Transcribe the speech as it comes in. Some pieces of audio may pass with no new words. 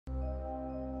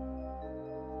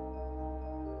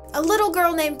A little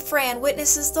girl named Fran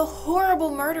witnesses the horrible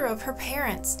murder of her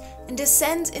parents and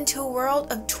descends into a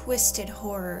world of twisted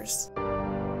horrors.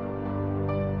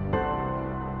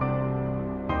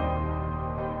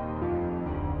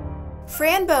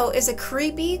 FRAN BOW is a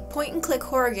creepy, point-and-click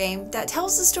horror game that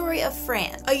tells the story of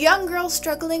Fran, a young girl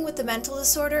struggling with a mental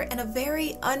disorder and a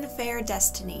very unfair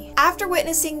destiny. After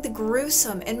witnessing the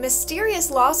gruesome and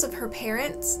mysterious loss of her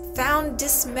parents, found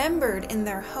dismembered in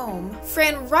their home,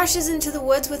 Fran rushes into the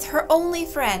woods with her only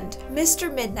friend,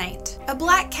 Mr. Midnight, a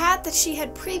black cat that she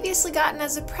had previously gotten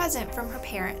as a present from her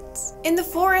parents. In the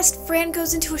forest, Fran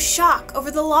goes into a shock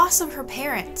over the loss of her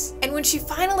parents, and when she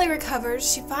finally recovers,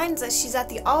 she finds that she's at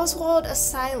the Oswald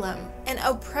Asylum, an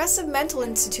oppressive mental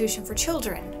institution for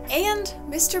children, and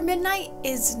Mr. Midnight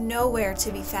is nowhere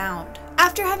to be found.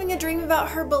 After having a dream about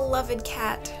her beloved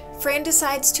cat, Fran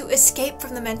decides to escape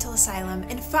from the mental asylum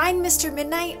and find Mr.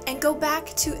 Midnight and go back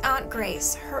to Aunt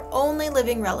Grace, her only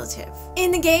living relative.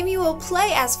 In the game, you will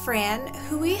play as Fran,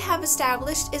 who we have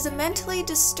established is a mentally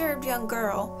disturbed young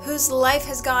girl whose life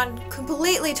has gone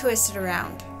completely twisted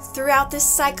around. Throughout this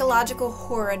psychological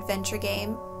horror adventure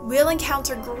game, we'll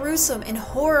encounter gruesome and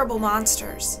horrible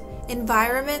monsters,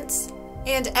 environments,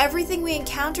 and everything we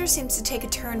encounter seems to take a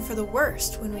turn for the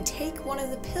worst when we take one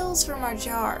of the pills from our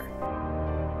jar.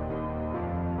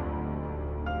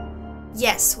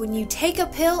 Yes, when you take a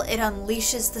pill, it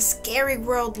unleashes the scary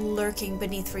world lurking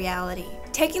beneath reality.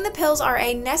 Taking the pills are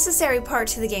a necessary part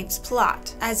to the game's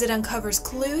plot, as it uncovers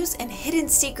clues and hidden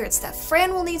secrets that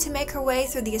Fran will need to make her way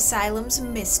through the asylum's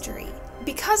mystery.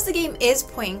 Because the game is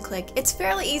point and click, it's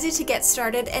fairly easy to get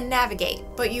started and navigate,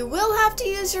 but you will have to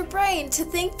use your brain to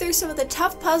think through some of the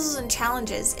tough puzzles and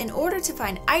challenges in order to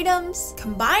find items,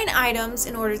 combine items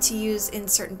in order to use in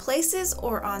certain places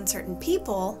or on certain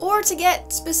people, or to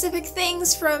get specific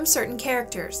things from certain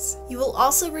characters. You will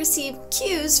also receive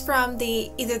cues from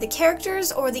either the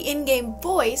characters or the in-game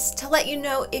voice to let you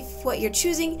know if what you're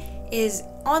choosing is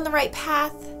on the right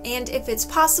path and if it's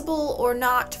possible or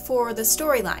not for the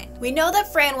storyline. We know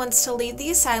that Fran wants to leave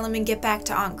the asylum and get back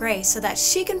to Aunt Grace so that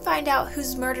she can find out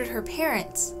who's murdered her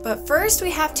parents. But first we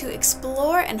have to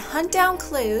explore and hunt down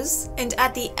clues, and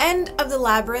at the end of the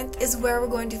labyrinth is where we're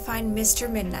going to find Mr.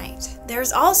 Midnight.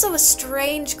 There's also a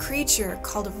strange creature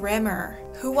called Remmer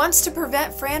who wants to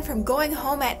prevent Fran from going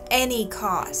home at any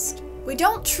cost. We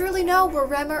don't truly know where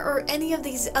Remmer or any of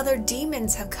these other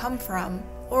demons have come from,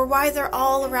 or why they're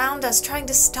all around us trying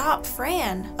to stop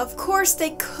Fran. Of course,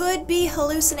 they could be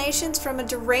hallucinations from a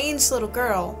deranged little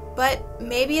girl, but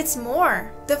maybe it's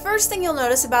more. The first thing you'll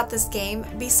notice about this game,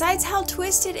 besides how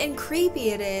twisted and creepy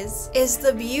it is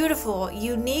the beautiful,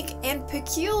 unique, and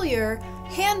peculiar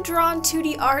hand-drawn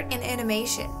 2D art and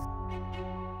animation.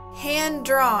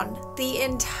 Hand-drawn the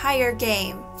entire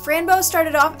game. FRAN BOW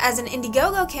started off as an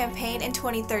Indiegogo campaign in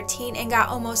 2013 and got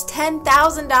almost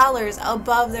 $10,000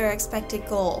 above their expected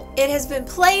goal. It has been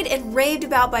played and raved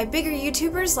about by bigger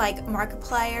YouTubers like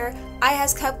Markiplier,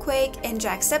 iHasCupquake, and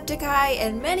Jacksepticeye,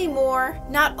 and many more.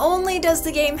 Not only does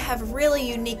the game have really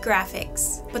unique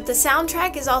graphics, but the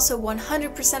soundtrack is also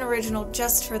 100% original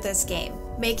just for this game,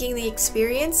 making the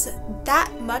experience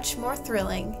that much more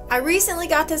thrilling. I recently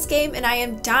got this game and I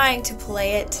am dying to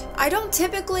play it. I don't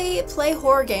typically play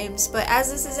horror games, but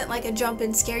as this isn't like a jump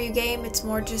and scare you game, it's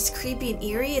more just creepy and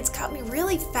eerie, it's got me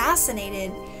really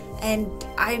fascinated. And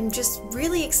I'm just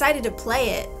really excited to play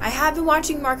it. I have been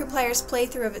watching Markiplier's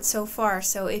playthrough of it so far,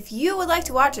 so if you would like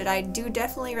to watch it, I do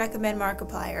definitely recommend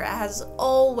Markiplier, as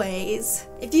always.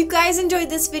 If you guys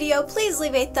enjoyed this video, please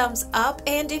leave a thumbs up,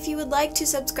 and if you would like to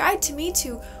subscribe to me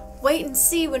to wait and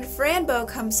see when FRAN BOW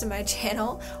comes to my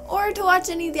channel, or to watch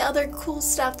any of the other cool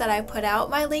stuff that I put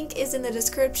out, my link is in the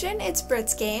description. It's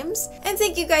BRITTS Games. And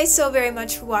thank you guys so very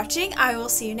much for watching. I will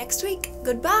see you next week.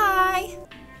 Goodbye!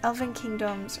 Elven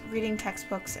Kingdoms, reading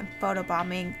textbooks, and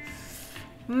photobombing.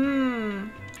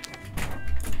 You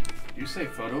say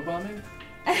photobombing?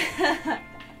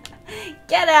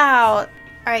 Get out!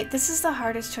 Alright, this is the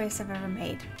hardest choice I've ever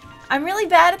made. I'm really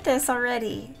bad at this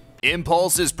already.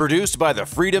 Impulse is produced by the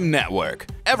Freedom Network.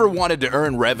 Ever wanted to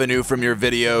earn revenue from your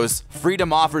videos?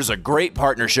 Freedom offers a great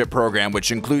partnership program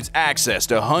which includes access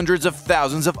to hundreds of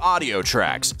thousands of audio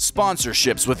tracks,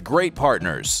 sponsorships with great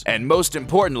partners, and most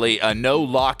importantly, a no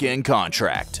lock-in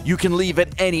contract. You can leave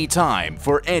at any time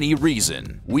for any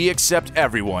reason. We accept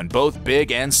everyone, both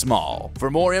big and small.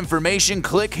 For more information,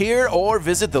 click here or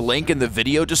visit the link in the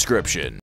video description.